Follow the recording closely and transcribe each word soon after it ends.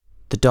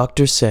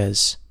doctor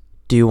says,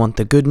 "Do you want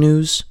the good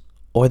news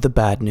or the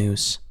bad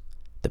news?"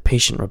 The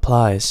patient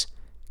replies,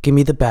 "Give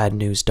me the bad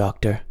news,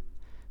 doctor."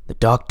 The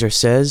doctor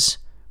says,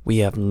 "We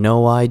have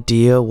no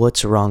idea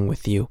what's wrong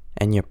with you,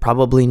 and you're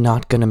probably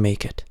not gonna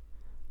make it."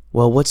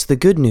 "Well, what's the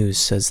good news?"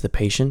 says the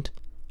patient,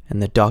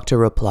 and the doctor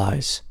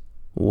replies,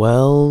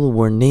 "Well,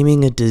 we're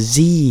naming a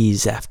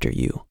disease after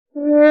you."